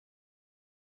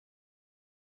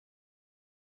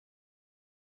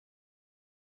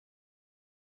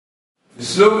The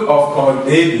slope of chord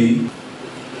AB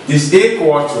is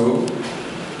equal to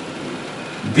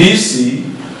BC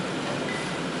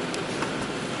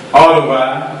all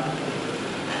over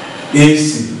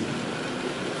AC.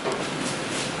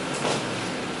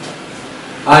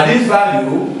 And this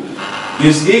value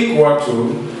is equal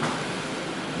to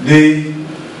the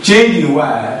change in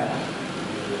Y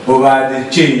over the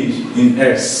change in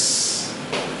S.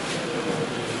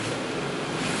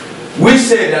 We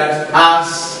say that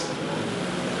as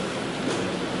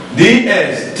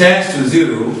ds tends to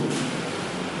 0,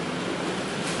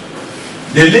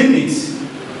 the limit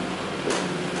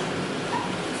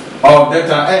of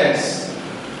delta S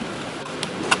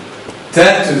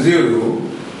tends to 0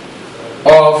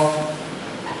 of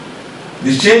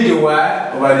the change in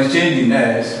Y over the change in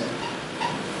S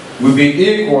will be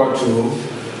equal to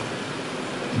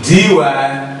dy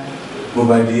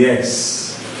over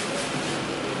dx.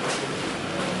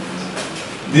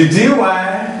 The dy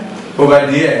over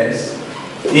dx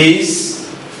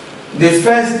is the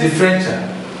first differential,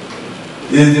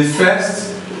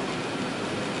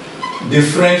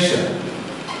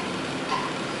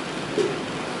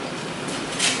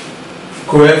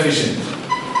 coefficient.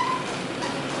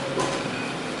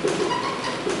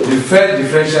 The first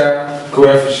differential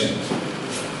coefficient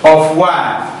of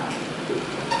Y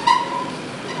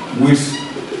with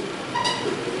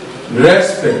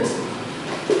respect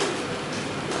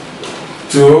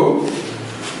to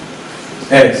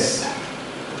S.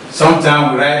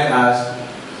 Sometimes we write as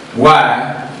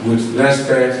Y with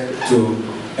respect to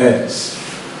S.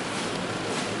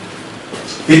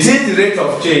 It is the rate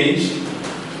of change.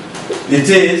 It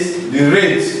is the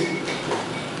rate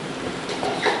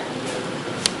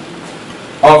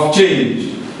of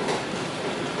change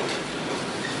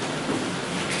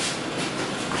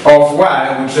of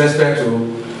Y with respect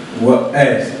to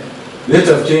S. Rate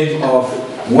of change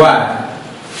of Y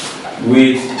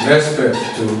with respect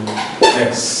to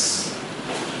S.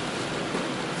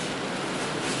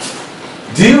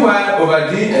 dy over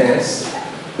ds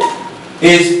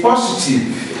is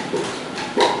positive.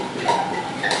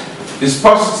 Is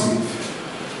positive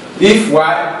if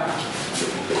Y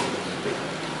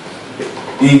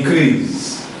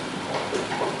increase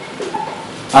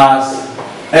as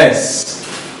S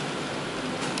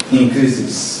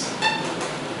increases.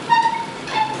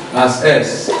 As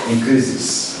S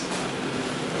increases.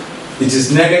 It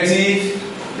is negative.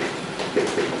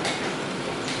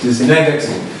 It is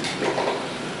negative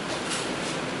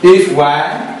if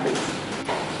Y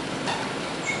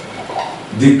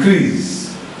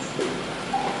decrease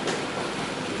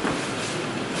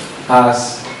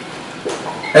as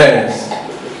S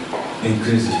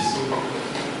increases.